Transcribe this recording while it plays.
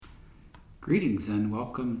Greetings and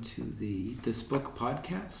welcome to the Eat This Book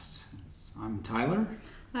podcast. I'm Tyler.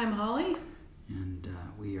 I'm Holly. And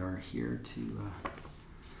we are here to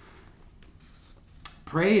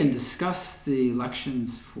pray and discuss the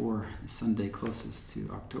lections for the Sunday closest to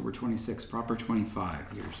October 26, Proper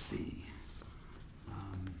 25, Year C.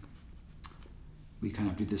 We kind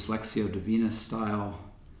of do this Lectio Divina style,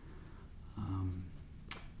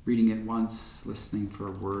 reading it once, listening for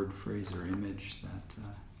a word, phrase, or image that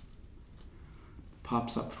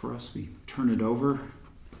pops up for us. We turn it over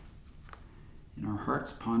in our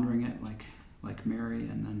hearts, pondering it like Mary,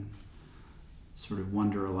 and then sort of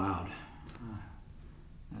wonder aloud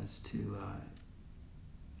as to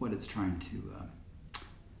what it's trying to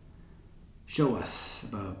show us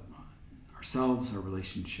about ourselves, our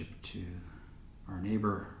relationship to our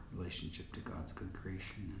neighbor, relationship to God's good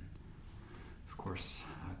creation, and of course,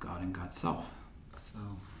 God and God's self. So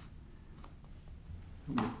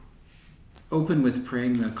we'll open with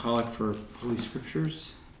praying the collect for Holy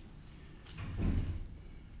Scriptures,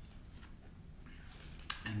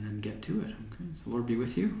 and then get to it. Okay, so Lord be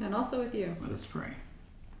with you. And also with you. Let us pray.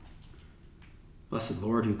 Blessed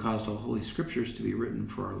Lord, who caused all Holy Scriptures to be written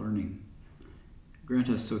for our learning, grant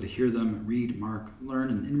us so to hear them, read, mark, learn,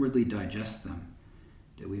 and inwardly digest them,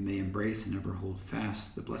 that we may embrace and ever hold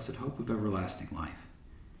fast the blessed hope of everlasting life,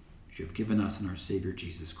 which you have given us in our Savior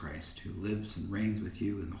Jesus Christ, who lives and reigns with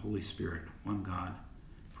you in the Holy Spirit, one God,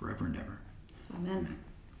 forever and ever. Amen.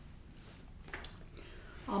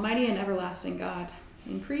 Almighty and everlasting God,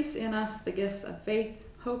 increase in us the gifts of faith,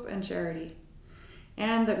 hope, and charity,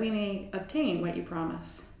 and that we may obtain what you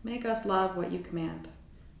promise. Make us love what you command.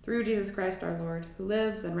 Through Jesus Christ our Lord, who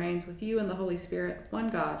lives and reigns with you in the Holy Spirit, one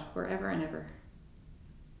God, forever and ever.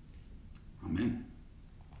 Amen.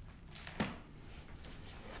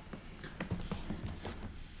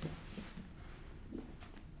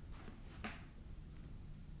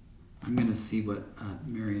 I'm going to see what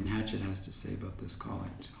Marion Hatchett has to say about this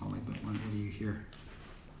collect, Holly, but what do you hear?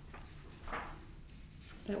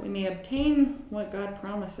 That we may obtain what God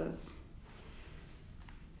promises.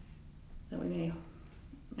 That we may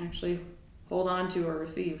actually hold on to or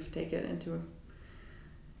receive, take it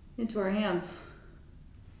into our hands.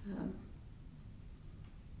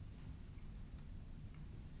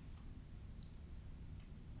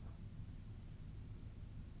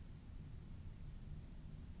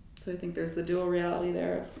 So I think there's the dual reality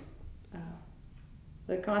there of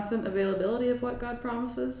the constant availability of what God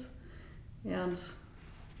promises, and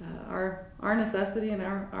our necessity and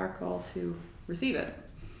our call to receive it.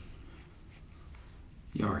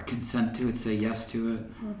 Yeah, our consent to it, say yes to it,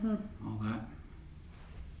 all that.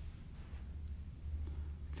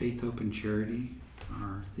 Faith, hope, and charity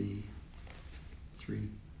are the three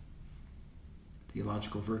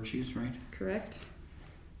theological virtues, right? Correct.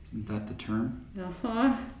 Isn't that the term?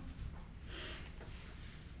 Uh-huh.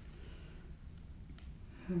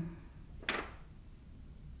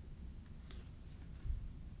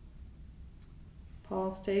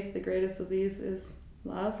 Paul's take, the greatest of these is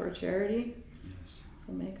love or charity. Yes.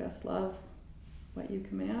 So make us love what you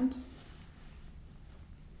command.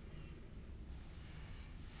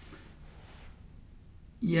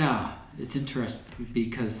 Yeah, it's interesting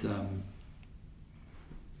because, I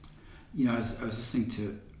was listening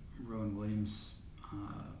to Rowan Williams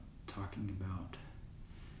talking about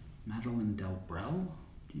Madeleine Delbrel.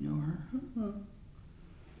 Do you know her? Mm-hmm.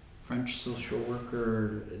 French social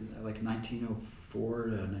worker, like 1904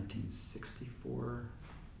 to 1964.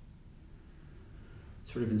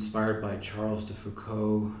 Sort of inspired by Charles de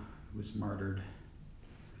Foucault, who was martyred.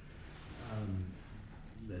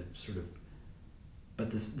 But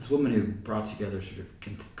this woman who brought together sort of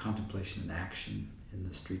contemplation and action in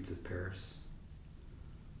the streets of Paris.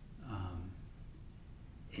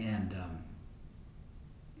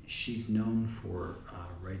 She's known for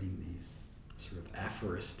writing these sort of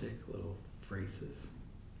aphoristic little phrases,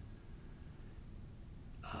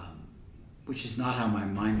 which is not how my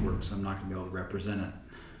mind works, so I'm not going to be able to represent it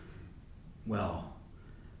well.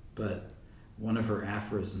 But one of her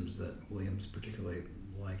aphorisms that Williams particularly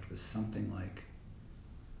liked was something like,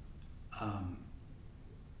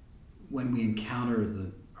 when we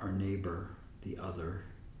encounter our neighbor, the other,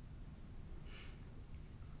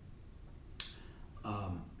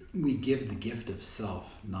 we give the gift of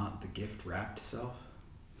self, not the gift-wrapped self.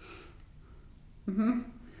 Mm-hmm.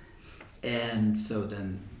 And so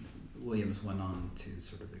then Williams went on to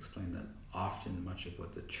sort of explain that often much of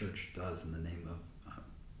what the church does in the name of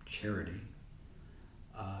charity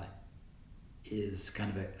is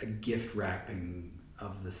kind of a gift-wrapping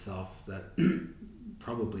of the self that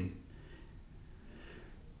probably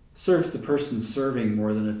serves the person serving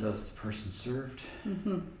more than it does the person served.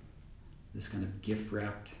 Mm-hmm. This kind of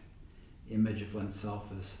gift-wrapped image of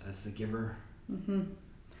oneself as the giver. Mm-hmm.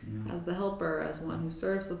 You know, As the helper, as one who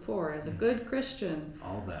serves the poor, as a good Christian.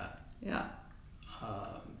 all that. Yeah.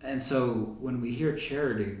 And so when we hear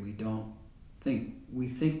charity, we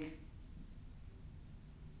think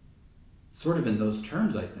sort of in those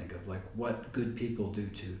terms, I think, of like what good people do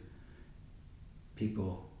to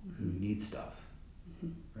people who need stuff.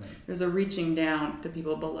 Mm-hmm. Right. There's a reaching down to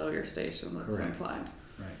people below your station that's Correct. implied.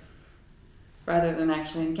 Right. Rather than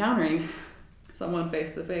actually encountering someone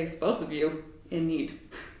face to face, both of you in need.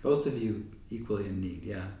 Both of you equally in need,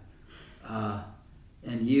 yeah.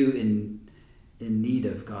 And you in need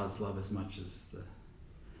of God's love as much as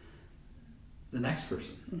the next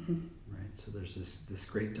person, Mm-hmm. right? So there's this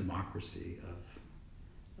great democracy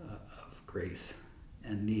of grace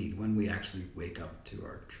and need when we actually wake up to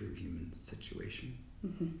our true human situation.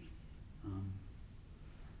 Mm-hmm.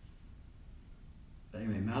 But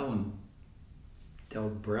anyway, Madeline Del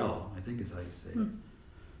Brel, I think is how you say it.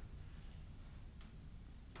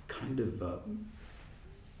 Kind of an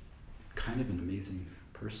amazing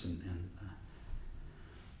person and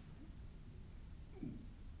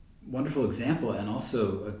wonderful example, and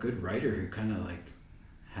also a good writer who kind of like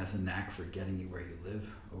has a knack for getting you where you live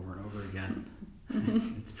over and over again.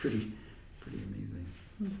 It's pretty amazing.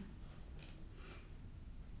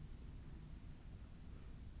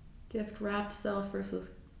 Gift wrapped self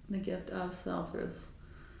versus the gift of self.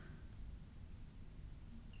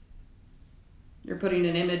 You're putting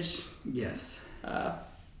an image Yes.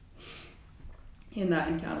 in that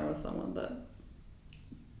encounter with someone that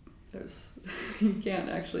you can't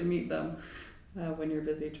actually meet them when you're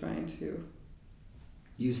busy trying to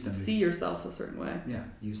Use them see yourself a certain way. Yeah,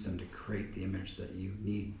 use them to create the image that you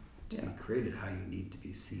need to be created, how you need to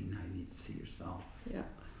be seen, how you need to see yourself. Yeah.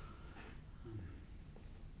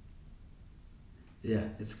 Yeah,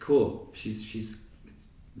 it's cool. It's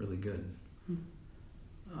really good.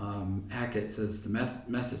 Hackett says the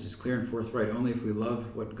message is clear and forthright. Only if we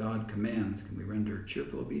love what God commands can we render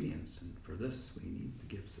cheerful obedience, and for this we need the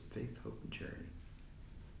gifts of faith, hope, and charity.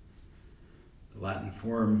 The Latin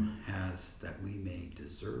form has that we may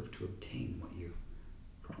deserve to obtain what you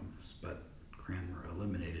promise, but Cranmer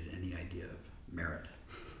eliminated any idea of merit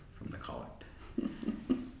from the collect,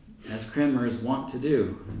 as Cranmer is wont to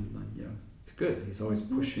do. And you know, it's good. He's always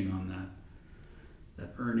pushing on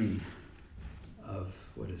that earning of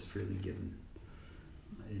what is freely given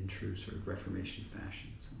in true sort of Reformation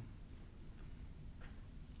fashion. So.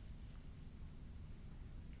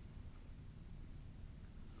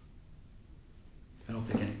 I don't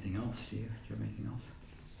think anything else. Do you? Do you have anything else?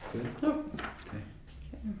 Good? Nope. Okay.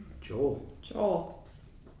 Joel.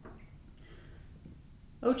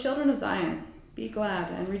 O children of Zion, be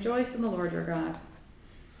glad and rejoice in the Lord your God.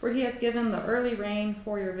 For he has given the early rain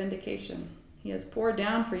for your vindication. He has poured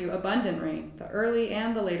down for you abundant rain, the early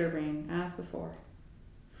and the later rain, as before.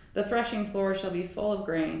 The threshing floor shall be full of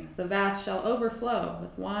grain, the vats shall overflow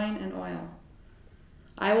with wine and oil.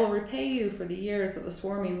 I will repay you for the years that the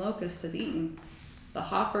swarming locust has eaten, the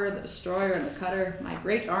hopper, the destroyer, and the cutter, my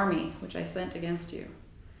great army, which I sent against you.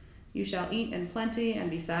 You shall eat in plenty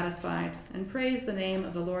and be satisfied, and praise the name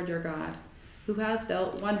of the Lord your God, who has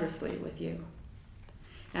dealt wondrously with you.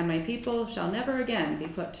 And my people shall never again be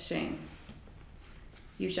put to shame.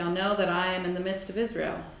 You shall know that I am in the midst of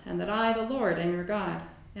Israel, and that I, the Lord, am your God,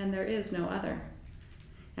 and there is no other.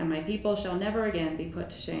 And my people shall never again be put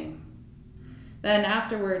to shame. Then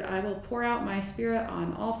afterward I will pour out my spirit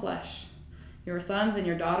on all flesh. Your sons and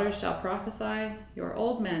your daughters shall prophesy, your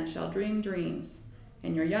old men shall dream dreams,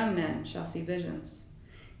 and your young men shall see visions.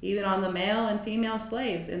 Even on the male and female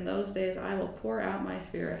slaves in those days I will pour out my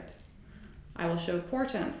spirit. I will show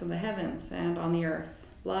portents in the heavens and on the earth,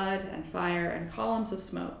 blood and fire and columns of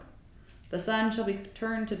smoke. The sun shall be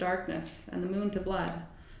turned to darkness and the moon to blood,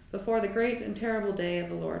 before the great and terrible day of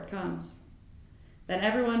the Lord comes. Then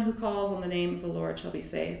everyone who calls on the name of the Lord shall be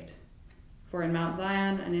saved. For in Mount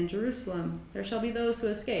Zion and in Jerusalem there shall be those who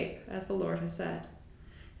escape, as the Lord has said.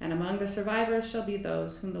 And among the survivors shall be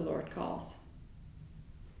those whom the Lord calls.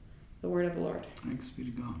 The word of the Lord. Thanks be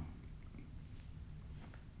to God.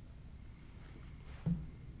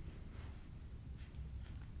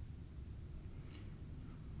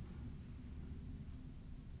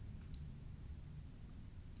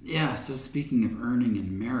 Yeah, so speaking of earning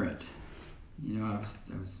and merit, you know, I was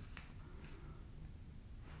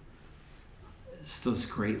it's those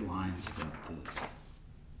great lines about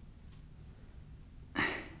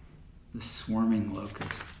the swarming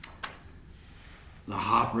locust, the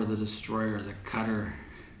hopper, the destroyer, the cutter.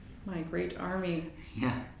 My great army.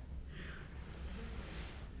 Yeah,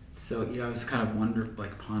 So, I was kind of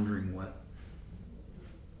pondering what,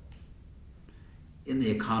 in the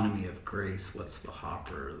economy of grace, what's the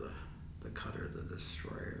hopper, the cutter, the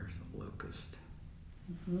destroyer, the locust?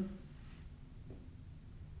 Mm-hmm.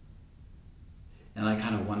 And I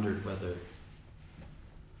kind of wondered whether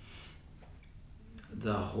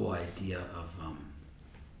the whole idea of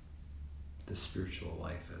the spiritual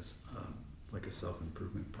life as like a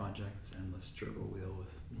self-improvement project, this endless gerbil wheel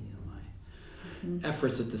with me and my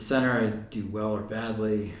efforts at the center, I do well or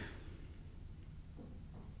badly.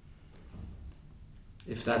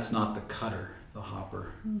 If that's not the cutter, the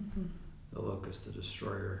hopper, the locust, the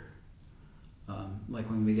destroyer, like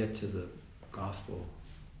when we get to the gospel,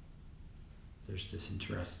 there's this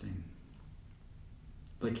interesting,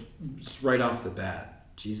 like just right off the bat,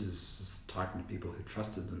 Jesus is talking to people who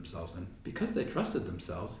trusted themselves, and because they trusted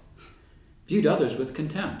themselves, viewed others with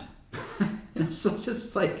contempt. So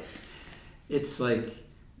just like, it's like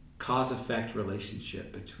cause-effect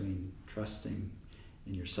relationship between trusting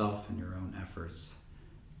in yourself and your own efforts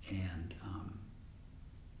and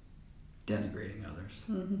denigrating others,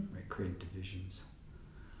 right? Creating divisions,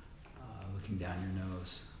 looking down your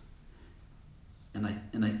nose.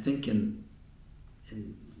 And I think in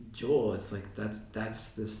Joel, it's like that's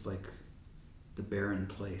this like the barren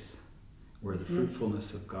place where the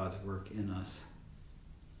fruitfulness of God's work in us,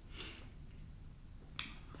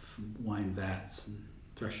 wine vats and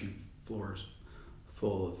threshing floors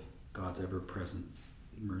full of God's ever-present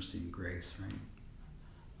mercy and grace, right?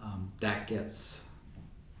 That gets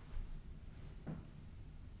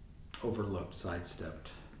overlooked, sidestepped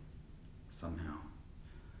somehow.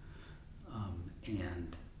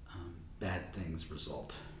 And bad things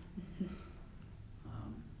result.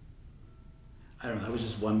 I don't know, that was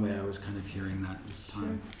just one way I was kind of hearing that this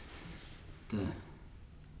time.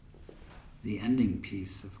 The ending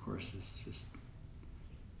piece, of course, is just,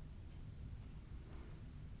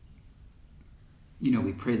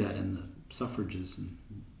 we pray that in the suffrages and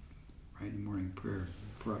right in morning prayer,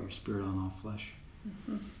 pour out your spirit on all flesh.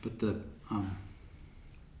 But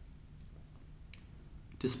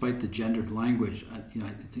despite the gendered language, I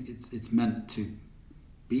think it's meant to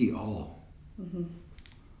be all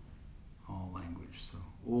language. So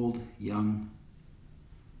old, young,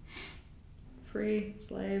 free,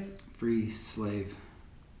 slave.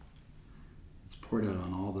 It's poured out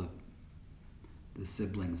on all the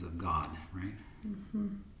siblings of God, right?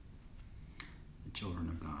 The children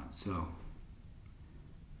of God. So,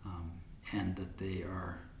 and that they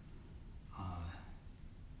are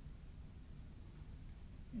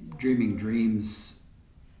dreaming dreams.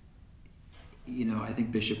 I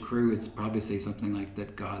think Bishop Crew would probably say something like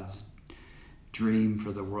that God's dream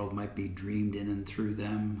for the world might be dreamed in and through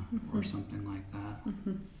them, or something like that.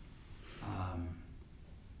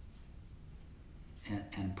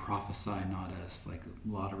 And prophesy not as like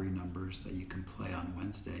lottery numbers that you can play on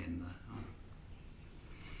Wednesday in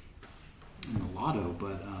the lotto,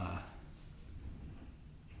 but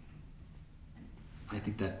I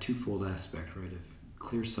think that twofold aspect, right, of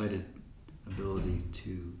clear-sighted ability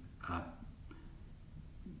to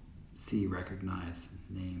see, recognize,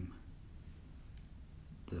 name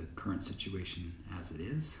the current situation as it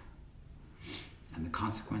is, and the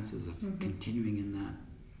consequences of continuing in that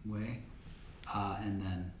way, and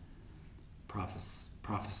then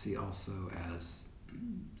prophecy also as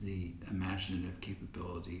the imaginative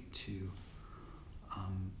capability to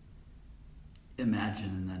imagine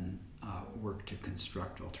and then work to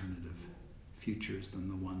construct alternative futures than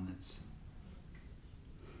the one that's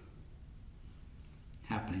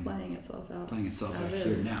happening, Playing itself out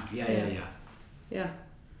here now. Yeah.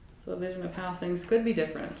 So a vision of how things could be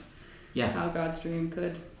different. Yeah. How God's dream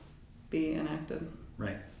could be enacted.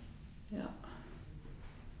 Right. Yeah.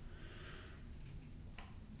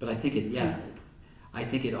 But I think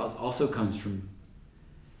it also comes from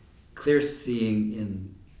clear seeing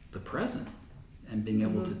in the present and being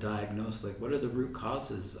able to diagnose, like, what are the root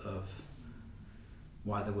causes of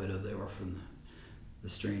why the widow, the orphan, the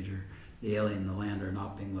stranger, the alien, the land are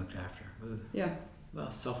not being looked after. Yeah.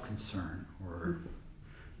 Well, self-concern or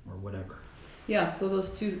whatever. Yeah, so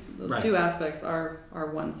those two aspects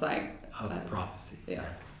are one side Of prophecy. Yeah.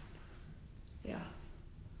 Yes. Yeah.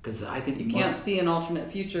 Because I think you can't see an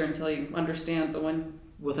alternate future until you understand the one.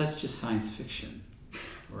 Well, that's just science fiction,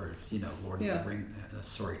 or Lord of the Rings.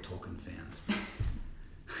 Sorry, Tolkien fans.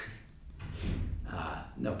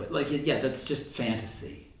 No, but that's just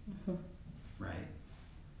fantasy, right?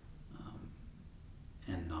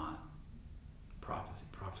 And not prophecy.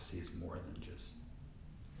 Prophecy is more than just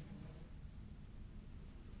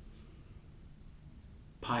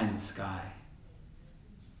pie in the sky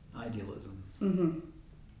idealism.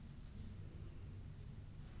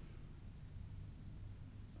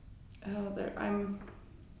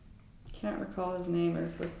 can't recall his name.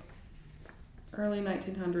 It's like early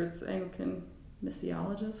 1900s Anglican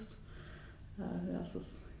missiologist who has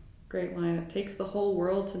this great line. It takes the whole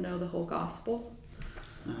world to know the whole gospel.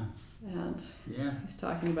 And he's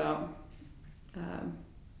talking about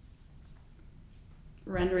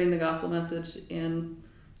rendering the gospel message in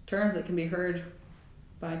terms that can be heard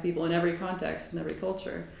by people in every context and every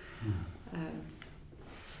culture.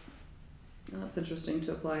 That's interesting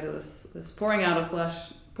to apply to this pouring out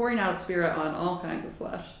of spirit on all kinds of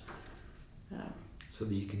flesh. So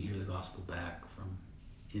that you can hear the gospel back from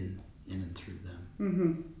in and through them.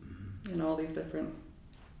 Mm-hmm. In all these different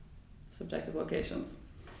subjective locations.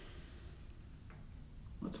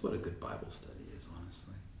 That's what a good Bible study is,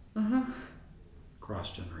 honestly. Uh-huh.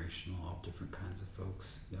 Cross-generational, all different kinds of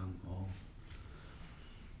folks, young, old.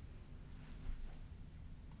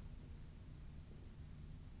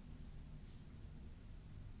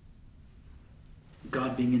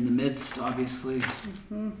 God being in the midst, obviously,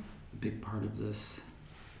 a big part of this.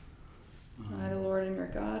 I, the Lord, am your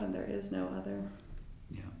God, and there is no other.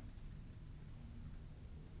 Yeah.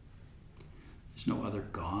 There's no other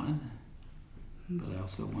God, but I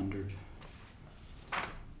also wondered,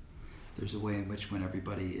 there's a way in which when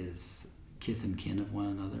everybody is kith and kin of one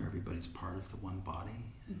another, everybody's part of the one body,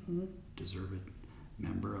 and deserved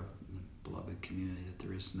member of the beloved community, that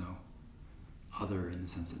there is no other, in the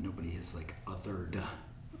sense that nobody is like othered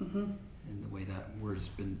in the way that word has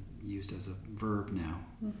been used as a verb now.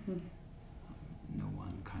 No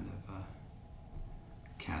one kind of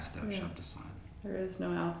cast out, shoved aside. There is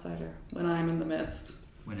no outsider when I'm in the midst.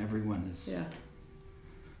 When everyone is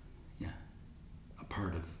a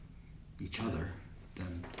part of each other,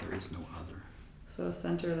 then there is no other. So a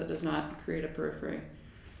center that does not create a periphery.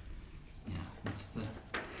 Yeah,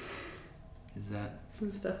 is that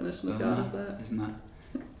whose definition of God is that? Isn't that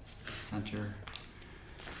the center?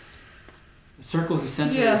 A circle whose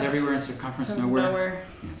center is everywhere and circumference nowhere.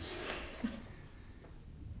 Yes.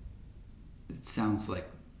 It sounds like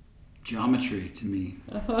geometry to me,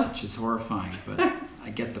 which is horrifying, but I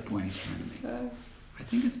get the point he's trying to make. I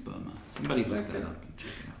think it's Burma. Somebody look that up and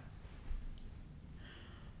check it out.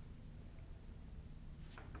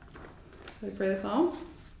 Should we pray the psalm?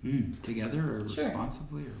 Together or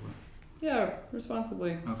responsively or what? Yeah,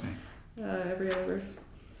 responsibly. Okay. Every other verse.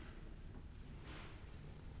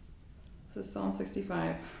 This is Psalm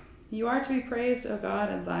 65. You are to be praised, O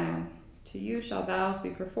God, in Zion. To you shall vows be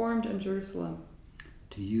performed in Jerusalem.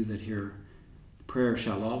 To you that hear prayer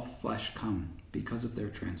shall all flesh come because of their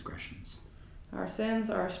transgressions. Our sins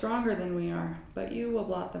are stronger than we are, but you will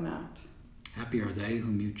blot them out. Happy are they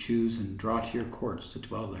whom you choose and draw to your courts to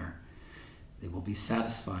dwell there. They will be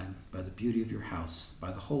satisfied by the beauty of your house,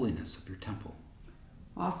 by the holiness of your temple.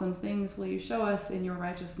 Awesome things will you show us in your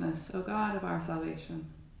righteousness, O God of our salvation.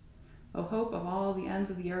 O hope of all the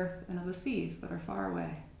ends of the earth and of the seas that are far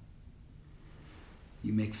away.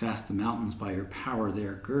 You make fast the mountains by your power. They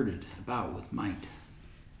are girded about with might.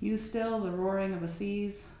 You still the roaring of the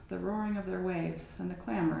seas, the roaring of their waves, and the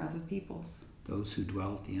clamor of the peoples. Those who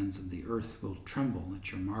dwell at the ends of the earth will tremble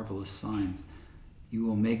at your marvelous signs. You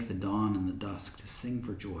will make the dawn and the dusk to sing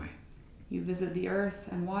for joy. You visit the earth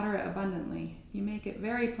and water it abundantly. You make it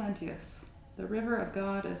very plenteous. The river of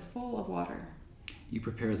God is full of water. You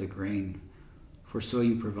prepare the grain, for so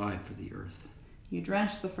you provide for the earth. You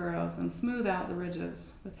drench the furrows and smooth out the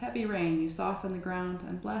ridges. With heavy rain you soften the ground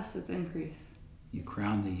and bless its increase. You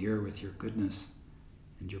crown the year with your goodness,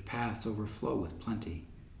 and your paths overflow with plenty.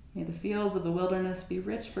 May the fields of the wilderness be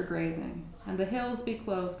rich for grazing, and the hills be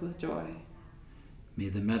clothed with joy. May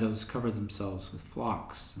the meadows cover themselves with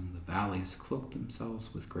flocks, and the valleys cloak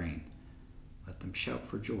themselves with grain. Let them shout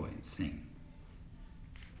for joy and sing.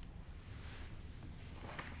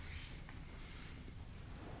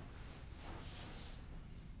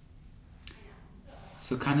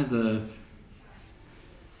 So kind of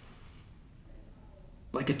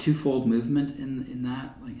like a twofold movement in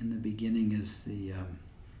that. Like in the beginning is the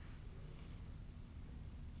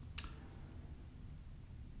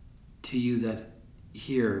to you that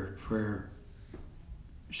hear prayer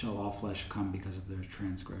shall all flesh come because of their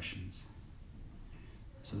transgressions.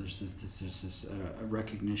 So there's this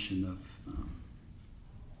recognition of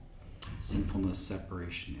sinfulness,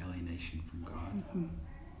 separation, alienation from God.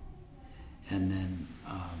 And then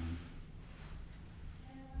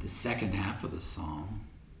the second half of the psalm,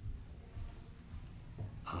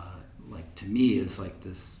 like to me, is like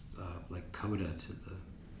this, like coda to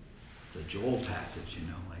the Joel passage. You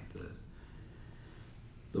know, like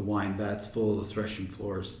the wine vats full, the threshing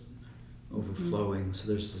floors overflowing. So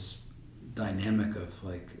there's this dynamic of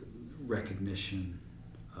like recognition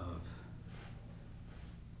of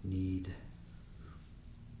need,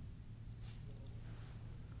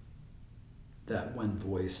 that when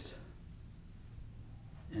voiced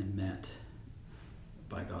and met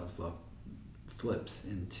by God's love flips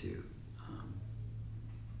into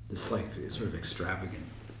this like sort of extravagant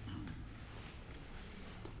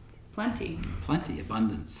Plenty.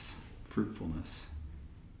 abundance, fruitfulness,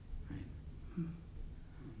 right?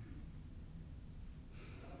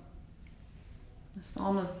 The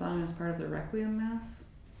psalm is sung as part of the Requiem Mass.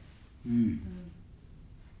 Mm.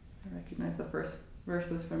 I recognize the first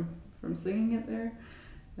verses from singing it there,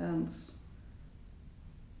 and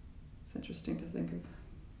it's interesting to think of.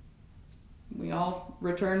 We all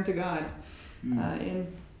return to God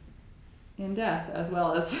in death, as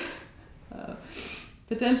well as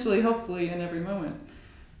potentially, hopefully, in every moment.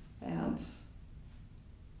 And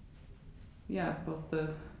yeah, both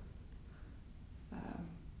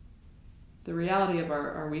the reality of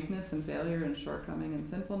our weakness and failure and shortcoming and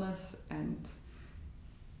sinfulness, and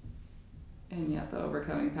yet the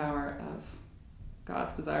overcoming power of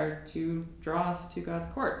God's desire to draw us to God's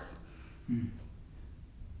courts. Mm.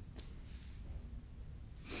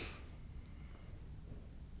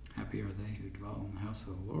 Happy are they who dwell in the house of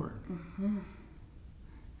the Lord. Mm-hmm.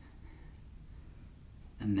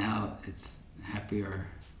 And now it's happy are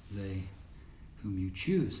they whom you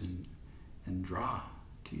choose and draw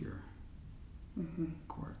to your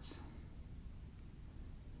courts.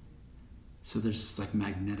 So there's this like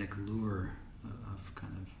magnetic lure of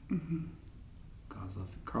kind of God's love.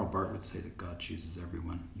 Karl Barth would say that God chooses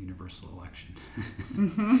everyone, universal election.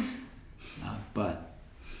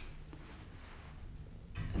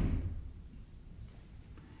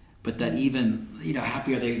 But that even,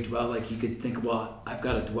 happy are they who dwell, like you could think, well, I've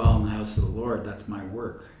got to dwell in the house of the Lord. That's my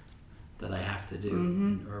work that I have to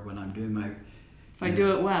do. Or when I'm doing my... If I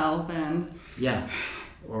do it well, then... Yeah.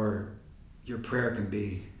 Or your prayer can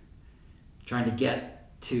be trying to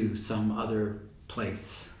get to some other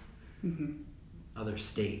place, other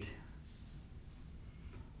state,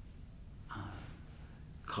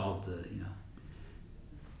 called the,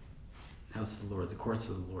 house of the Lord, the courts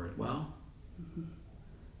of the Lord. Well,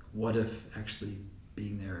 what if actually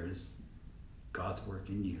being there is God's work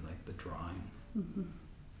in you, like the drawing,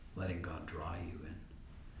 letting God draw you in?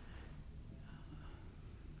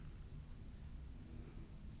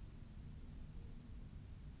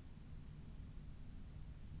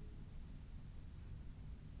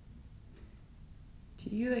 To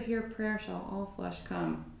you that hear prayer shall all flesh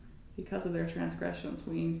come, because of their transgressions.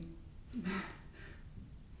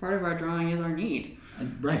 Part of our drawing is our need.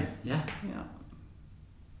 Right, yeah. Yeah.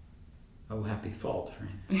 Oh, happy fault,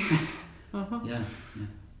 right? Yeah.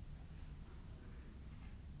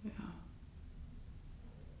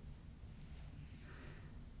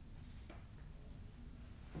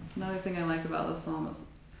 Another thing I like about the psalm is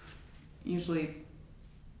usually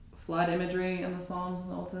flood imagery in the Psalms in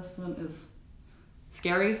the Old Testament is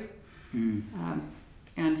scary.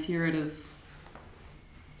 And here it is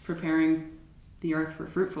preparing the earth for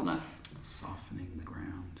fruitfulness. Softening the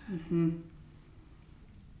ground.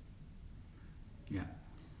 Yeah.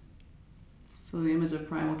 So the image of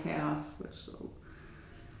primal chaos, which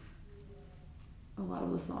a lot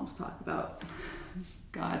of the Psalms talk about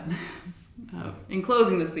God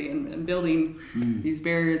enclosing the sea and building these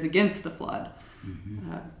barriers against the flood.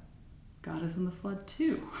 God is in the flood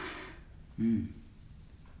too.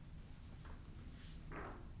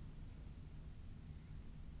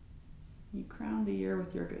 You crown the year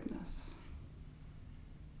with your goodness.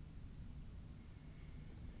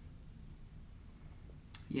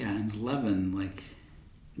 Yeah, and leaven, like,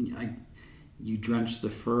 you drench the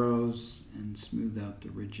furrows and smooth out the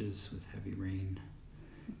ridges with heavy rain.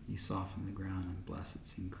 You soften the ground and bless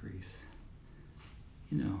its increase.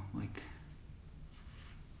 Like,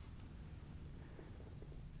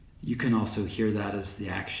 you can also hear that as the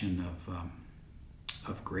action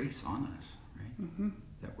of grace on us, right?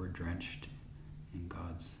 That we're drenched in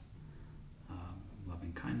God's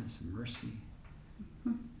loving kindness and mercy.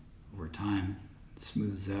 Over time, it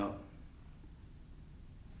smooths out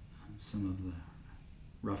some of the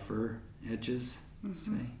rougher edges,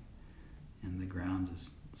 say, and the ground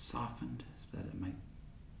is softened so that it might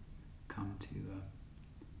come to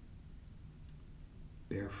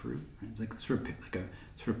bear fruit. Right? It's like a sort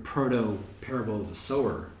of proto parable of the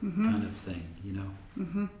sower kind of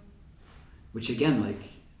thing, Which again, like,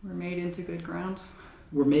 we're made into good ground.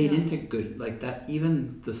 We're made into good, like that.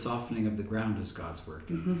 Even the softening of the ground is God's work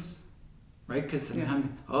in us, right? Because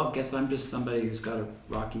I guess I'm just somebody who's got a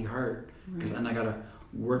rocky heart, and I got to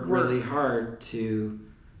work really hard to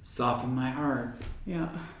soften my heart. Yeah.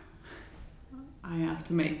 I have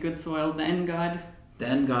to make good soil, then God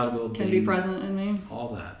then God will can be present in me.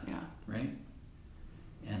 all that, Yeah. right?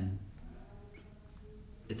 And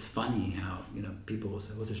it's funny how, people will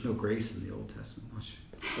say, well, there's no grace in the Old Testament. Well,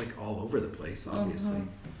 it's like all over the place, obviously. Uh-huh.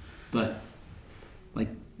 But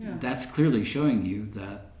that's clearly showing you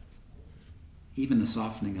that even the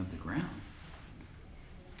softening of the ground,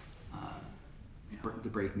 the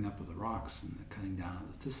breaking up of the rocks and the cutting down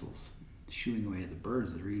of the thistles, shooing away at the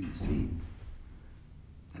birds that are eating the seed,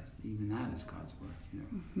 even that is God's work,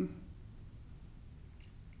 Mm-hmm.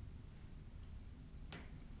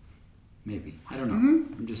 Maybe. I don't know.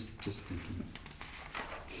 Mm-hmm. I'm just thinking.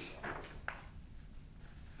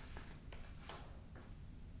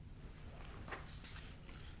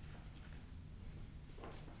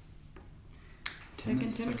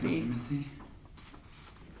 Second Timothy. Timothy.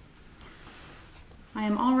 I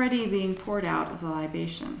am already being poured out as a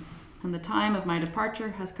libation, and the time of my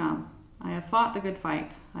departure has come. I have fought the good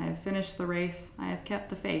fight. I have finished the race. I have kept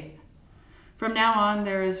the faith. From now on,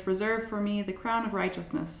 there is reserved for me the crown of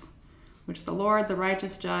righteousness, which the Lord, the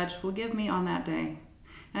righteous judge, will give me on that day,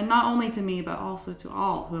 and not only to me, but also to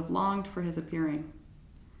all who have longed for his appearing.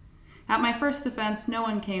 At my first offense, no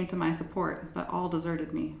one came to my support, but all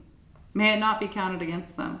deserted me. May it not be counted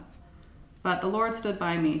against them. But the Lord stood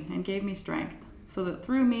by me and gave me strength, so that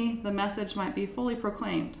through me the message might be fully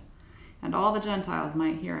proclaimed, and all the Gentiles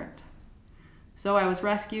might hear it. So I was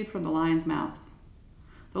rescued from the lion's mouth.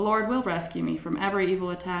 The Lord will rescue me from every evil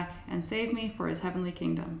attack and save me for his heavenly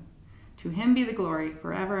kingdom. To him be the glory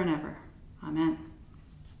forever and ever. Amen.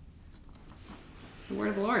 The word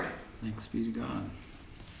of the Lord. Thanks be to God.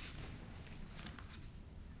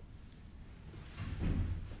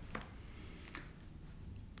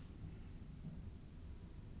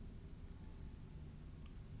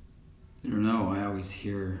 I don't know, I always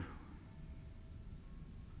hear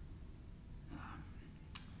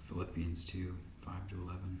Philippians 2, 5 to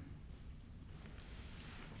 11.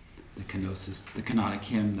 The kenosis, the canonic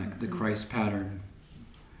hymn, the Christ pattern.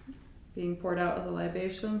 Being poured out as a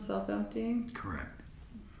libation, self-emptying. Correct.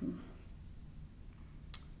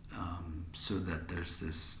 So that there's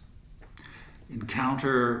this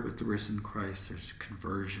encounter with the risen Christ, there's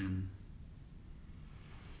conversion.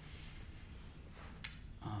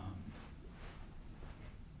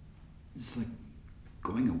 It's like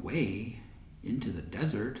going away into the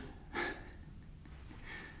desert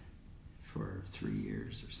for 3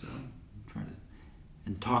 years or so,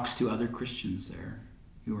 and talks to other Christians there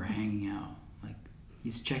who are hanging out. Like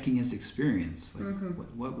he's checking his experience. Like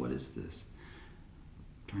what is this?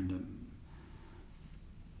 Trying to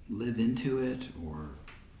live into it or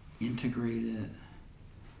integrate it,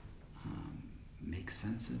 make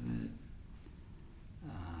sense of it.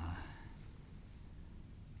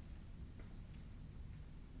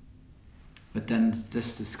 But then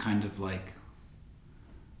this kind of like,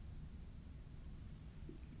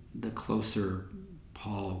 the closer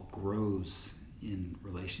Paul grows in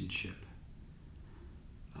relationship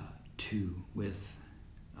with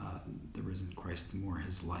the risen Christ, the more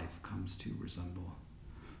his life comes to resemble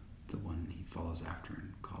the one he follows after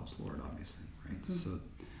and calls Lord, obviously, right? So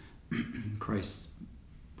Christ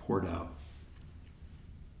poured out,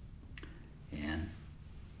 and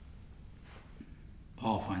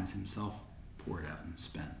Paul finds himself poured out and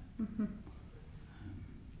spent.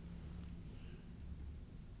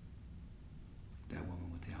 That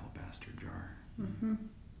woman with the alabaster jar.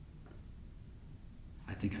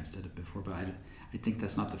 I think I've said it before, but I think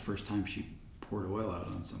that's not the first time she poured oil out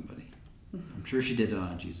on somebody. I'm sure she did it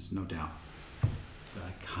on Jesus, no doubt. But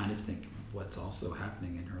I kind of think what's also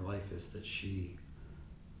happening in her life is that she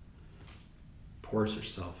pours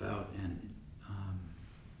herself out and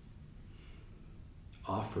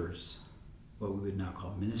offers what we would now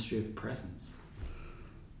call ministry of presence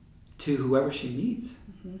to whoever she meets,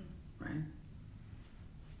 right?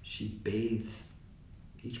 She bathes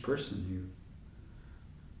each person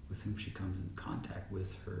with whom she comes in contact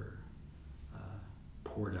with her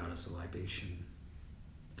poured out as a libation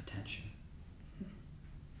attention.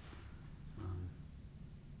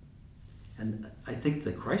 And I think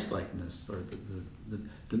the Christ-likeness, or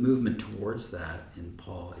the movement towards that in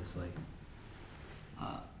Paul is like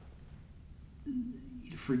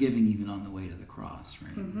forgiving even on the way to the cross,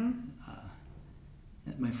 right?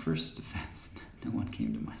 At my first offense, no one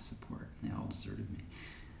came to my support. They all deserted me.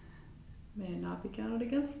 May it not be counted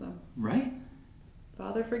against them. Right?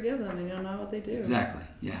 Father, forgive them. They don't know what they do. Exactly,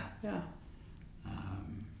 yeah. Yeah.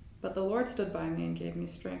 But the Lord stood by me and gave me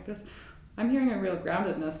strength. I'm hearing a real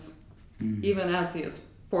groundedness, even as he is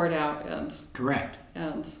poured out and correct,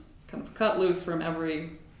 and kind of cut loose from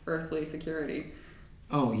every earthly security.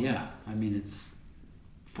 Oh yeah, I mean it's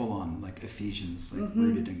full on like Ephesians, like Mm-hmm.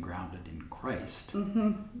 rooted and grounded in Christ,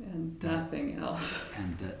 And That- nothing else.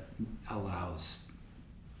 and that allows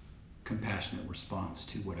compassionate response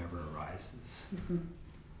to whatever arises. Mm-hmm.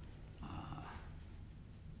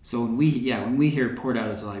 So when we hear poured out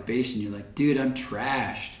as a libation, you're like, dude, I'm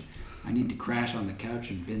trashed. I need to crash on the couch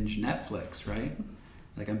and binge Netflix, right?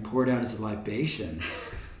 Like I'm poured out as a libation,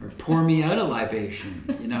 or pour me out a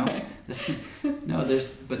libation, you know? Right. It's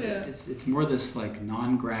more this like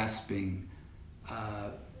non-grasping,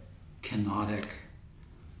 kenotic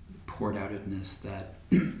poured outedness that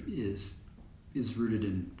is rooted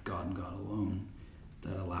in God and God alone,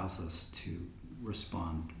 that allows us to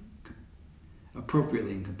respond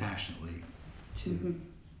appropriately and compassionately to Mm-hmm.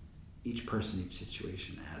 each person, each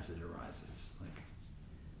situation as it arises, like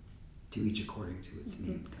to each according to its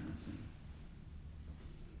need, kind of thing.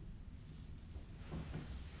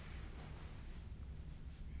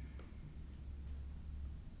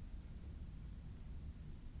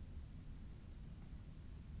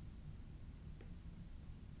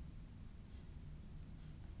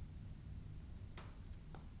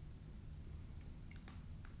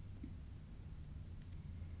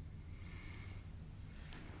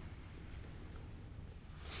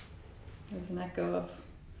 There's an echo of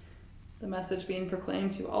the message being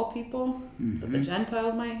proclaimed to all people, that the Mhm.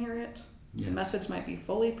 Gentiles might hear it. Yes. The message might be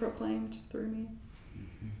fully proclaimed through me.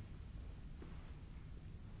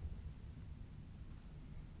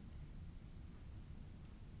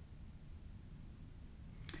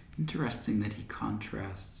 Interesting that he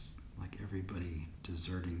contrasts like everybody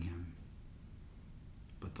deserting him,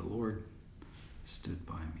 but the Lord stood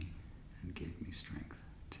by me and gave me strength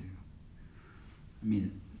too. I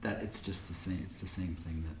mean, that it's just the same. It's the same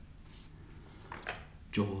thing that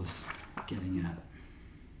Joel is getting at.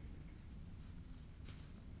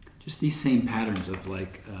 Just these same patterns of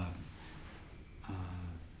like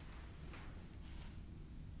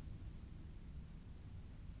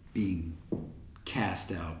being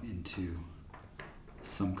cast out into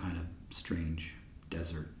some kind of strange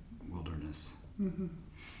desert wilderness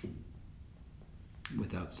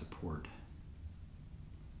without support.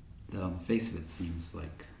 That on the face of it seems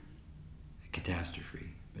like a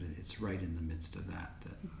catastrophe, but it's right in the midst of that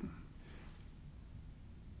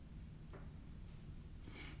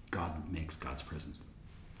God makes God's presence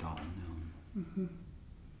felt and known.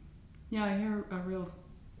 Yeah, I hear a real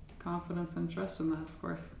confidence and trust in that, of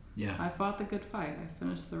course. Yeah. I fought the good fight. I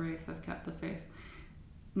finished the race. I've kept the faith.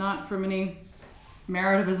 Not from any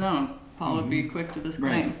merit of his own. Paul would be quick to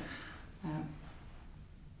disclaim. Right.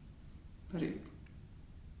 But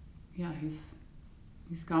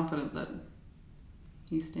he's confident that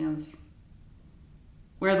he stands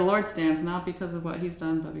where the Lord stands, not because of what he's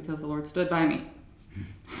done, but because the Lord stood by me.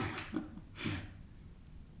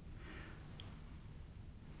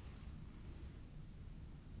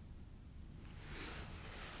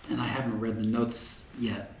 And I haven't read the notes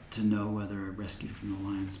yet to know whether I rescued from the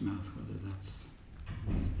lion's mouth, whether that's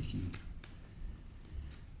speaking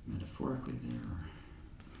metaphorically there or...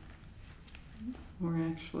 Or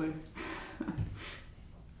actually,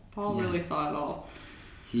 Paul Yeah. really saw it all.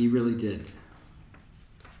 He really did.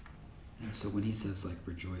 And so when he says like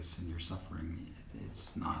rejoice in your suffering,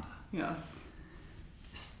 it's not Yes.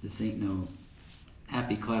 this ain't no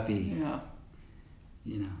happy clappy, Yeah.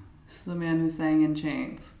 you know, It's the man who sang in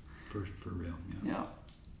chains. for real. Yeah. Yeah.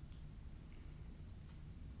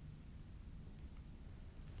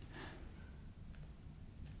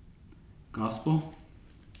 Gospel?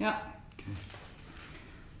 Yeah. Okay.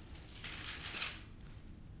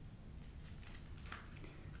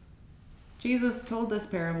 Jesus told this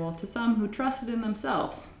parable to some who trusted in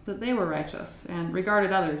themselves that they were righteous and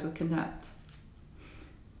regarded others with contempt.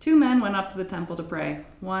 2 men went up to the temple to pray,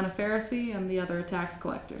 one a Pharisee and the other a tax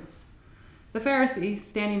collector. The Pharisee,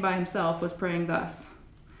 standing by himself, was praying thus: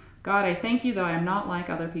 God, I thank you that I am not like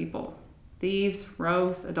other people, thieves,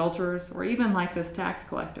 rogues, adulterers, or even like this tax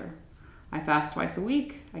collector. I fast twice a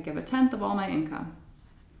week. I give 1/10 of all my income.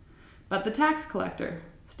 But the tax collector,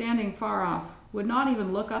 standing far off, would not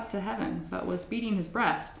even look up to heaven, but was beating his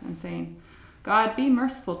breast and saying, God, be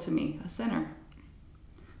merciful to me, a sinner.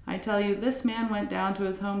 I tell you, this man went down to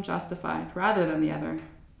his home justified rather than the other.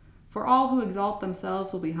 For all who exalt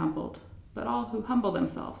themselves will be humbled, but all who humble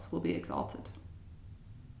themselves will be exalted.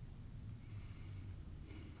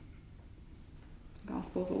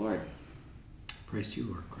 Gospel of the Lord. Praise to you,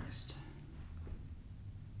 Lord Christ.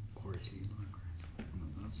 Glory to you, Lord Christ. One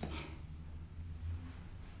of those.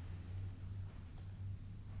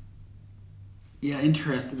 Yeah,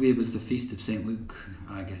 interestingly, it was the Feast of St. Luke,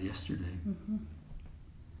 I guess, yesterday.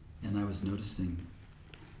 And I was noticing,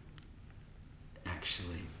 actually,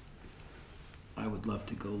 actually, I would love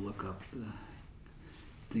to go look up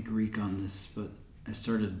the Greek on this, but I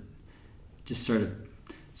started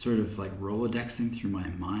sort of like Rolodexing through my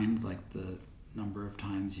mind, like the number of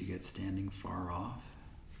times you get standing far off.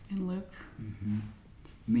 In Luke. Mm-hmm.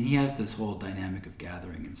 I mean, he has this whole dynamic of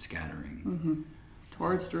gathering and scattering. Mm-hmm.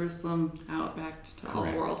 Towards Jerusalem, out back to all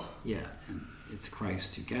the world. Yeah, and it's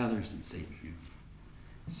Christ who gathers and Satan who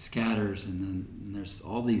scatters, and then there's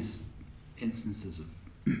all these instances of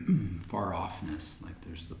far offness, like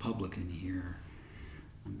there's the publican here.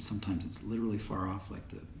 Sometimes it's literally far off, like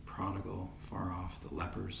the prodigal, far off, the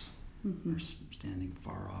lepers are standing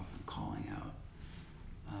far off and calling out.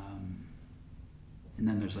 And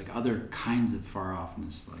then there's like other kinds of far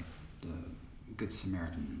offness, like the Good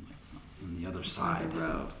Samaritan, like on the other side. The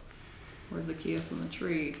road. Where's Zacchaeus on the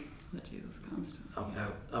tree that Jesus comes to?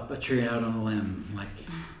 Up a tree, out on a limb, like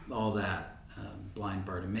all that. Blind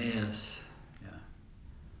Bartimaeus, yeah.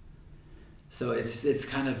 So it's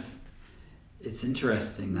kind of, it's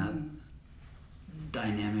interesting that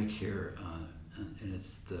dynamic here, and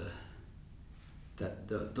it's the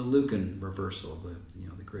Lucan reversal.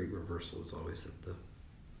 The great reversal is always that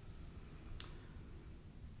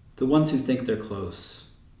the ones who think they're close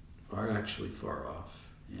are actually far off,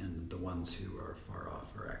 and the ones who are far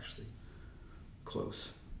off are actually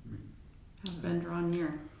close. Have been drawn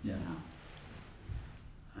near. Yeah.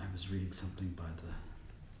 I was reading something by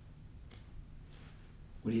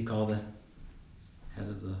what do you call the head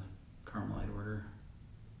of the Carmelite order?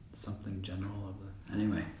 Something general of the...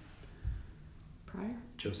 Anyway. Prior?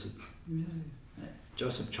 Joseph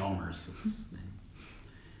Chalmers was his name.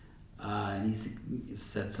 And he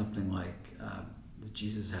said something like that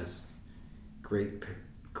Jesus has great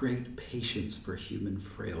patience for human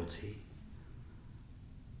frailty,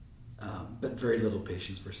 but very little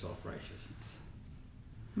patience for self-righteousness.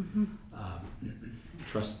 Mm-hmm.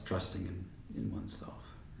 Trusting in oneself.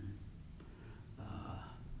 Right?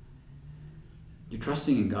 You're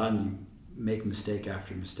trusting in God and you make mistake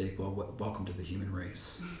after mistake. Well, welcome to the human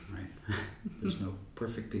race, right? There's no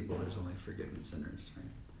perfect people. There's only forgiven sinners, right?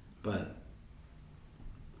 But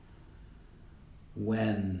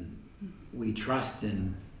when we trust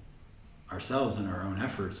in ourselves and our own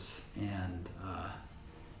efforts and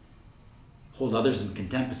hold others in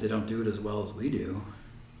contempt because they don't do it as well as we do,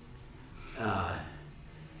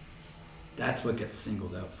 that's what gets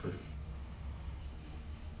singled out for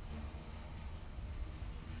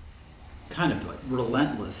kind of like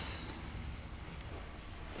relentless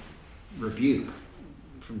rebuke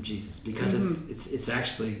from Jesus, because it's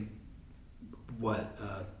actually what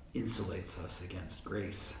insulates us against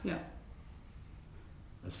grace. Yeah.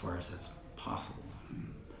 As far as that's possible.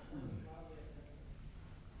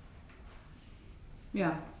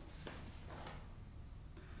 Yeah.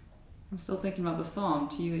 I'm still thinking about the psalm.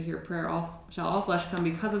 To you that hear prayer, shall all flesh come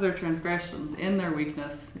because of their transgressions, in their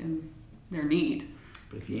weakness, in their need.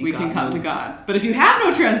 But if you ain't we can come to God. But if you have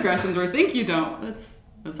no transgressions or think you don't, it's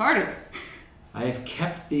harder. I have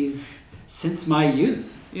kept these since my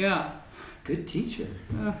youth. Yeah. Good teacher.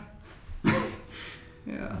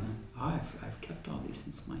 Yeah. I've kept all these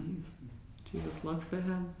since my youth. Jesus looks at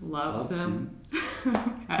him, loves him.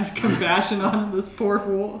 Has compassion on him, this poor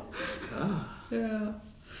fool. Oh. Yeah.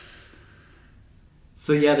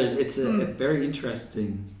 So yeah, it's a very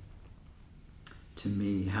interesting to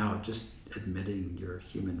me how just admitting your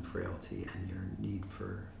human frailty and your need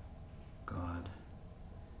for God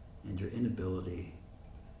and your inability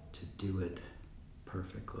to do it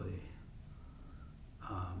perfectly,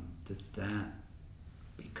 that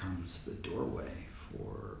becomes the doorway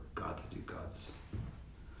for God to do God's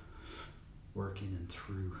work in and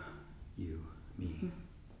through you, me.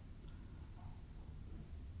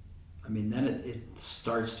 I mean, then it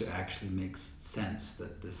starts to actually make sense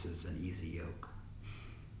that this is an easy yoke.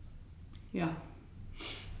 Yeah.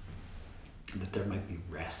 And that there might be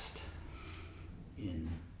rest in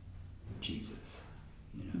Jesus,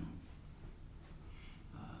 you know.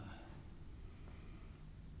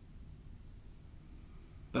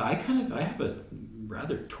 But I have a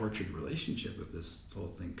rather tortured relationship with this whole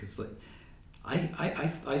thing, because like I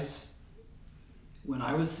when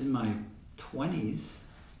I was in my 20s,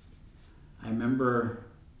 I remember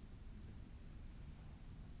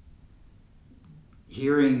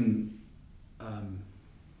hearing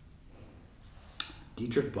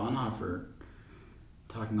Dietrich Bonhoeffer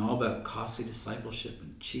talking all about costly discipleship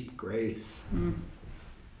and cheap grace.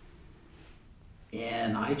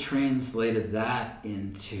 And I translated that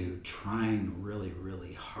into trying really,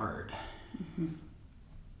 really hard.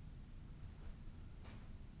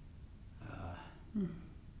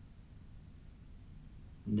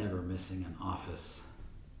 Never missing an office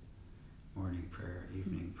morning prayer,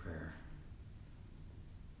 evening prayer.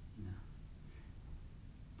 You know,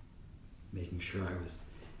 making sure I was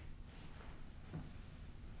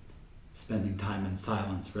spending time in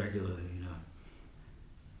silence regularly. You know,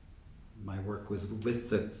 my work was with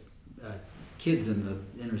the kids in the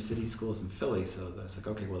inner city schools in Philly, so I was like,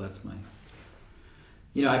 okay, well, that's my,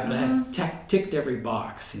 you know, I had ticked every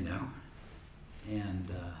box, you know, and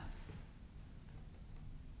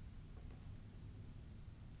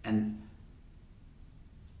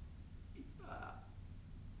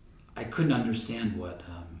I couldn't understand what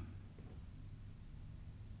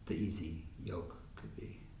the easy yoke could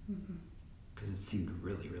be, because it seemed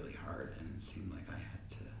really, really hard, and it seemed like I had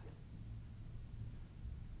to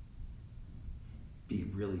be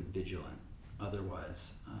really vigilant.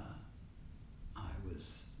 Otherwise, I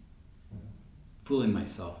was fooling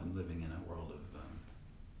myself and living in a world of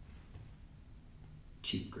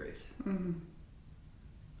cheap grace,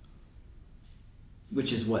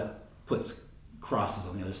 which is what puts crosses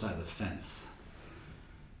on the other side of the fence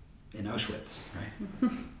in Auschwitz,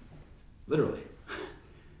 right? Literally.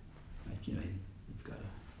 Like, you know, you've got to.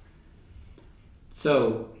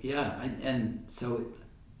 So yeah, so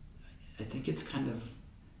I think it's kind of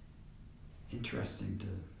interesting to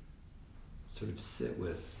sort of sit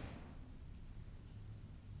with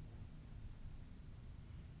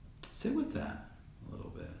that a little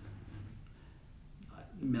bit.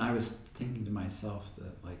 I mean, I was thinking to myself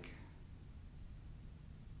that, like,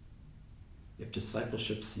 if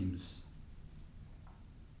discipleship seems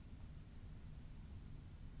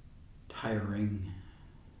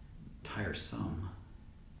tiresome,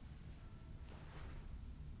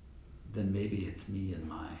 then maybe it's me and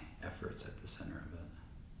my efforts at the center of it.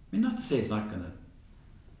 I mean, not to say it's not going to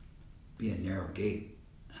be a narrow gate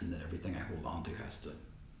and that everything I hold on to has to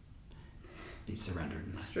be surrendered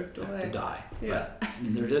and stripped I have away to die. Yeah. But I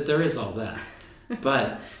mean, there is all that.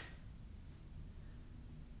 But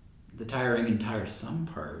the tiring and tiresome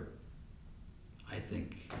part, I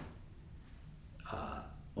think,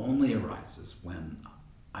 only arises when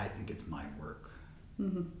I think it's my work.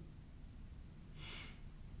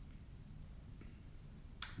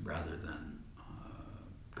 Rather than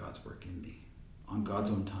God's work in me on God's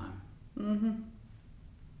own time.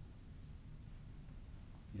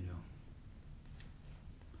 You know.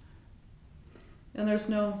 And there's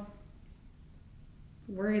no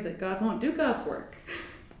worry that God won't do God's work.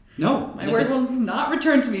 No. My word will not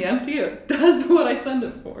return to me empty. It does what I send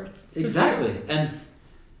it forth. Exactly. And,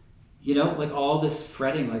 you know, like all this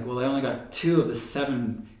fretting, like, well, I only got 2 of the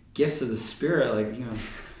 7 gifts of the Spirit. Like, you know,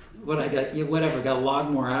 what I got, you know, whatever, got a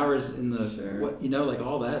lot more hours in the, what, you know, like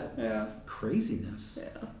all that craziness.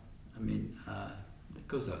 Yeah. I mean, it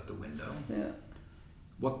goes out the window. Yeah.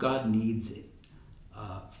 What God needs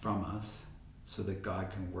from us so that God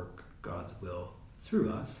can work God's will through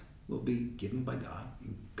us will be given by God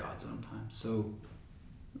in God's own time. So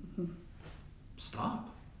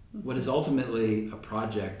stop. What is ultimately a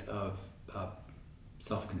project of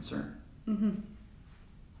self-concern.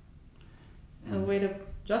 A way to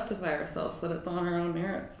justify ourselves that it's on our own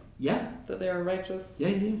merits. Yeah. That they are righteous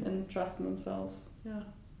and trust in themselves. Yeah.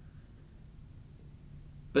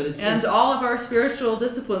 But it's all of our spiritual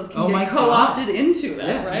disciplines can get co-opted into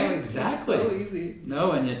that, right? No, exactly. It's so easy.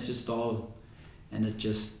 No, and it's just all, and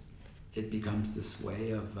it becomes this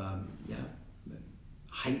way of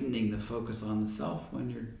heightening the focus on the self when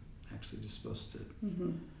you're actually just supposed to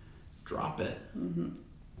drop it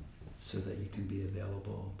so that you can be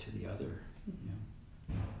available to the other. You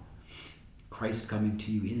know, Christ coming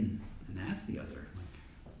to you in and as the other,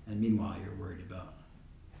 and meanwhile you're worried about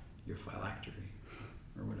your phylactery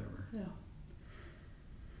or whatever. Yeah.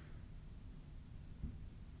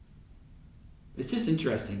 It's just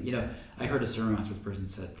interesting. You know, I heard a sermon once where the person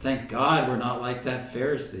said, "Thank God we're not like that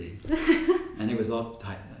Pharisee," and it was all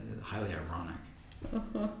highly ironic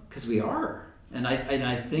because we are, and I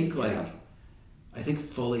think I think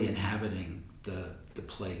fully inhabiting the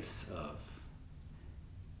place of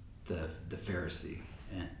the Pharisee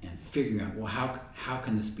and figuring out, well, how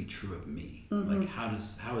can this be true of me? Like how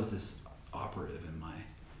is this operative in my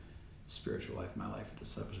spiritual life, my life of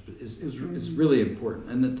discipleship is really important,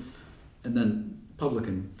 and then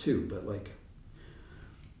publican too,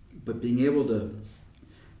 but being able to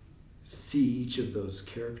see each of those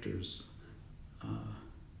characters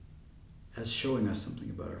as showing us something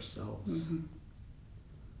about ourselves.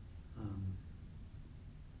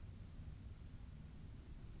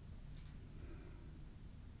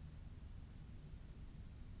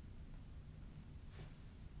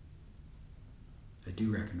 I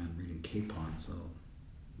do recommend reading Capon's little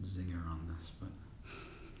zinger on this, but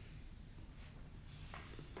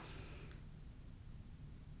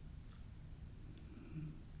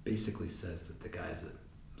basically says that the guy's a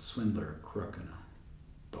swindler, a crook, and an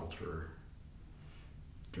adulterer,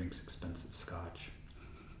 drinks expensive scotch.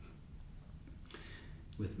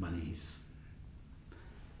 With money he's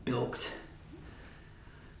bilked,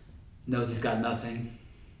 knows he's got nothing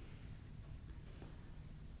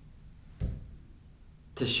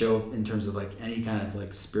to show in terms of like any kind of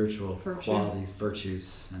like spiritual qualities,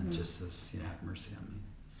 virtues, and just says, have mercy on me.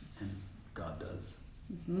 And God does.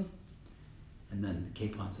 Mm-hmm. And then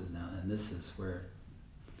Capon says, now, and this is where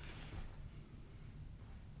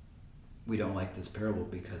we don't like this parable,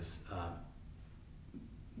 because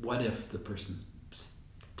what if the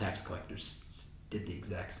tax collectors did the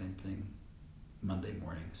exact same thing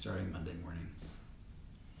starting Monday morning?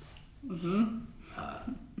 Mm-hmm.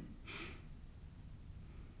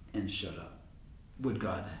 And showed up. Would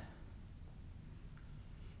God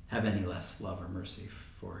have any less love or mercy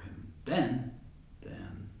for him then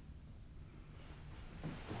than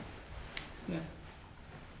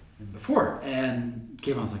before? And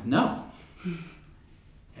Capon's like, no.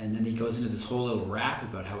 And then he goes into this whole little rap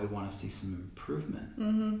about how we want to see some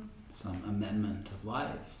improvement, some amendment of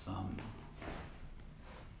life, some...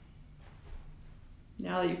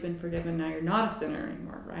 Now that you've been forgiven, now you're not a sinner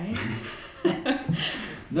anymore, right?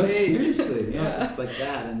 No, Wait. seriously. No, Yeah. it's like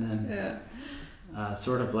that. And then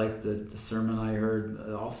sort of like the sermon I heard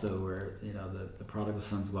also where, the prodigal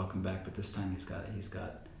son's welcome back, but this time he's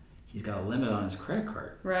got a limit on his credit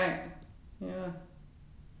card. Right. Yeah.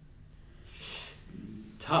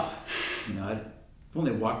 Tough. I've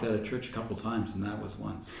only walked out of church a couple times, and that was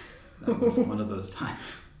once. That was one of those times.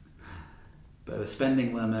 But a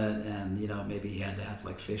spending limit, and maybe he had to have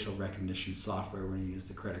like facial recognition software when he used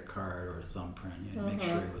the credit card or a thumbprint, to make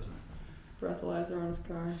sure he wasn't breathalyzer on his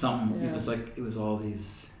car. It was all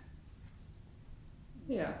these.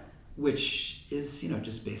 Yeah. Which is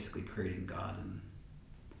just basically creating God in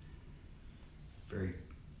very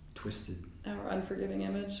twisted. Our unforgiving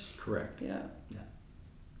image. Correct. Yeah. Yeah.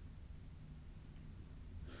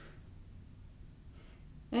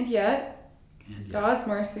 And yet, God's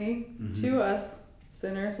mercy to us,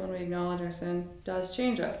 sinners, when we acknowledge our sin, does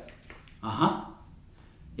change us. Uh-huh.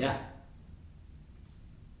 Yeah.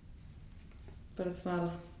 But it's not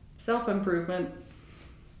a self-improvement.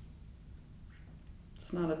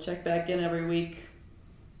 It's not a check back in every week.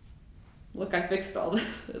 Look, I fixed all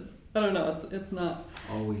this. I don't know. It's not.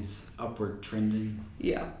 Always upward trending.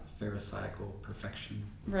 Yeah. Pharisaical perfection.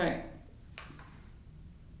 Right.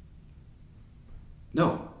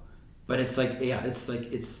 No. But it's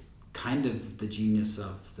kind of the genius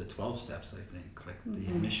of the 12 steps, I think. Like the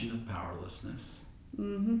admission of powerlessness.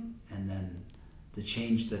 Mm-hmm. And then the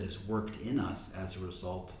change that is worked in us as a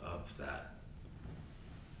result of that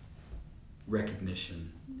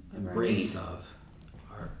recognition, embrace of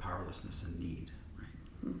our powerlessness and need.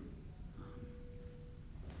 Right?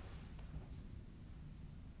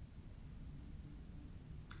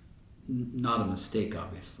 Not a mistake,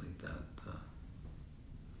 obviously, that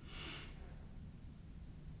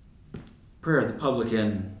prayer of the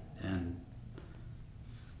publican and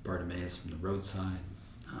Bartimaeus from the roadside.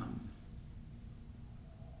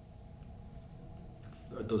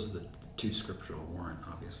 Those are the two scriptural warrant,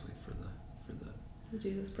 obviously, for the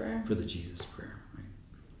Jesus prayer. For the Jesus prayer,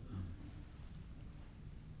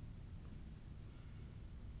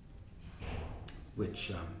 right?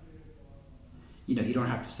 Which you don't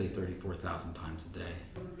have to say 34,000 times a day,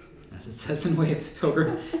 as it says in Way of the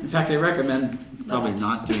Pilgrim. In fact, I recommend probably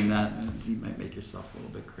not doing that. You might make yourself a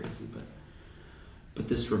little bit crazy, but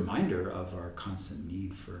this reminder of our constant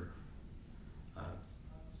need for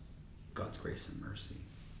God's grace and mercy.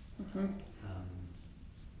 Mm-hmm.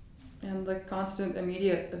 And the constant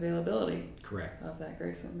immediate availability. Correct. Of that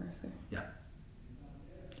grace and mercy. Yeah.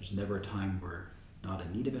 There's never a time we're not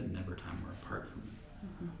in need of it, and never a time we're apart from it.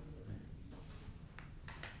 Mm-hmm.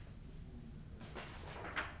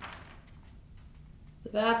 The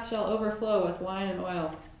vats shall overflow with wine and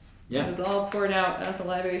oil. Yeah. It is all poured out as a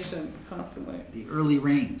libation constantly. The early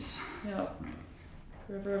rains. Yep.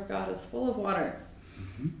 The river of God is full of water.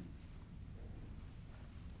 Mm-hmm.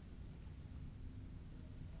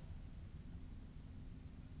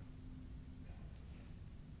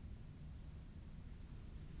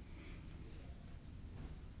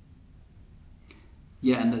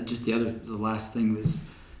 Yeah, and the last thing was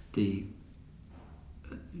the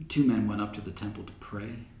two men went up to the temple to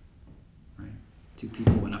pray, right? Two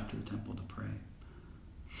people went up to the temple to pray.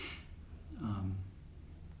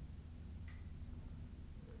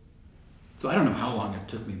 So I don't know how long it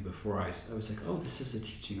took me before I was like, oh, this is a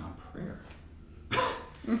teaching on prayer.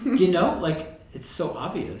 Like it's so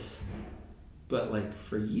obvious, but like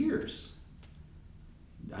for years,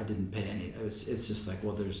 I didn't pay any. It's just like,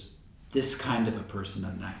 well, there's this kind of a person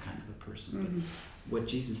and that kind of a person. Mm-hmm. But what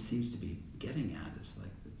Jesus seems to be getting at is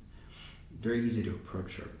like very easy to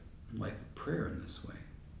approach our life of prayer in this way.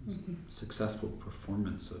 Mm-hmm. Successful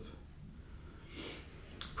performance of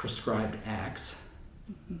prescribed acts,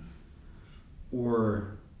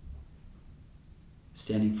 or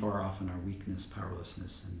standing far off in our weakness,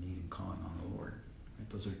 powerlessness, and need and calling on the Lord. Right?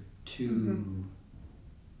 Those are two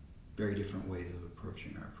very different ways of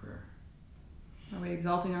approaching our prayer. Are we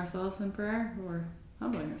exalting ourselves in prayer or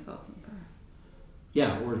humbling ourselves in prayer?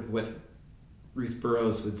 Yeah, or what Ruth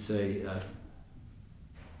Burroughs would say,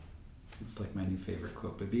 it's like my new favorite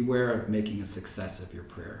quote, but beware of making a success of your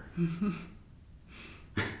prayer.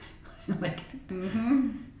 Like,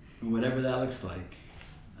 whatever that looks like,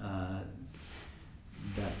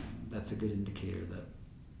 that's a good indicator that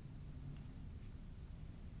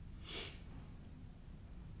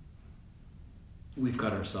we've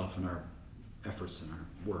got ourselves and our efforts and our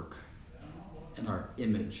work and our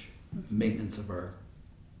image, maintenance of our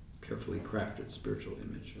carefully crafted spiritual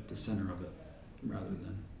image at the center of it, rather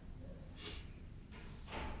than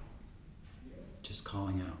just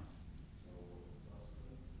calling out.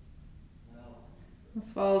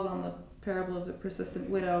 This follows on the parable of the persistent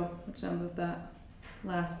widow, which ends with that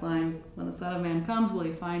last line, when the Son of Man comes, will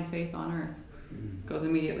he find faith on earth? Goes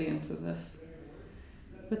immediately into this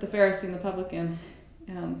with the Pharisee and the publican.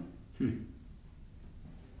 And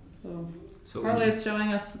so partly it's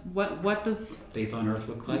showing us what does faith on earth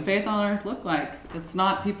look like? Faith on earth look like. It's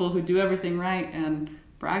not people who do everything right and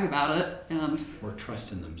brag about it and or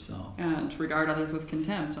trust in themselves and regard others with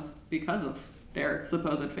contempt because of their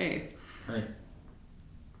supposed faith. Right.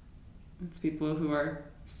 It's people who are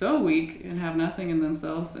so weak and have nothing in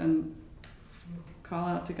themselves and call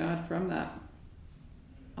out to God from that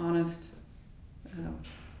honest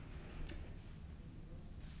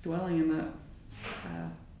dwelling in that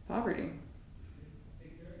poverty.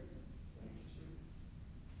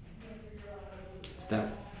 It's that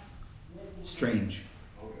strange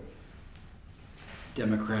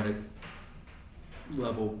democratic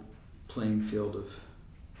level playing field of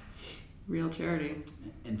real charity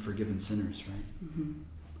and forgiven sinners, right?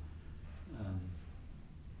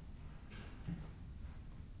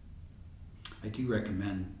 I do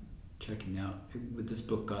recommend checking out. This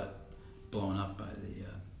book got blown up by the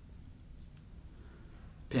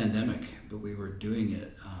pandemic, but we were doing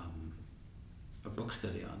it a book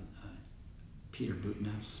study on Peter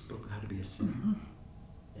Buteneff's book, How to Be a Sinner,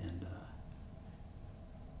 and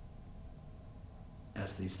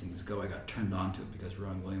as these things go, I got turned on to it because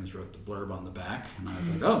Rowan Williams wrote the blurb on the back, and I was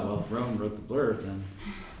like, oh, well, if Rowan wrote the blurb, then...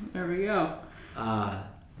 There we go.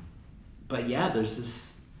 But yeah, there's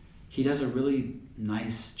this... He does a really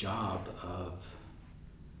nice job of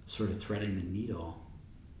sort of threading the needle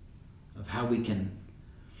of how we can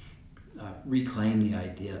reclaim the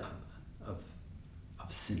idea of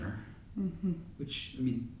a sinner, which, I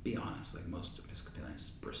mean, be honest, like most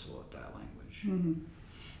Episcopalians bristle at that language.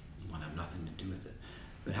 You want to have nothing to do with it.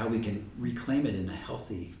 But how we can reclaim it in a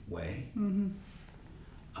healthy way,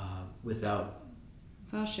 without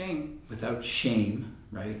shame. Without shame,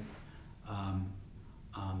 right?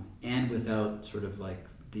 And without sort of like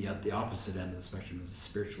the opposite end of the spectrum is the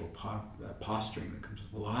spiritual posturing that comes.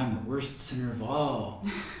 Well, I'm the worst sinner of all.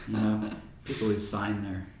 You know, people who sign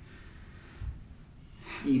their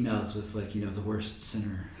emails with like, you know, the worst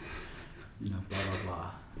sinner. You know, blah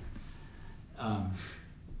blah blah.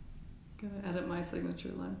 Gotta edit my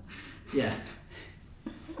signature line. Yeah.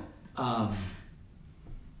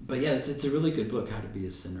 But yeah, it's a really good book, How to Be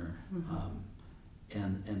a Sinner.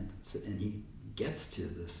 And he gets to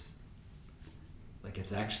this, like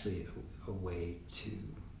it's actually a way to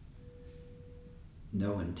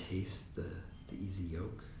know and taste the easy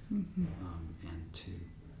yoke, and to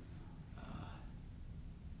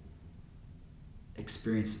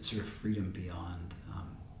experience sort of freedom beyond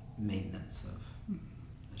maintenance of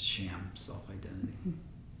a sham self-identity.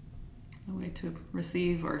 A way to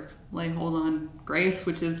receive or lay hold on grace,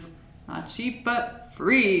 which is not cheap but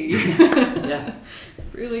free. Yeah.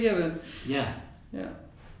 Freely given. Yeah. Yeah.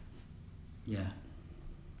 Yeah.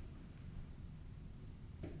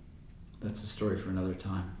 That's a story for another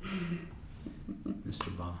time,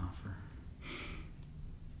 Mr. Bonhoeffer.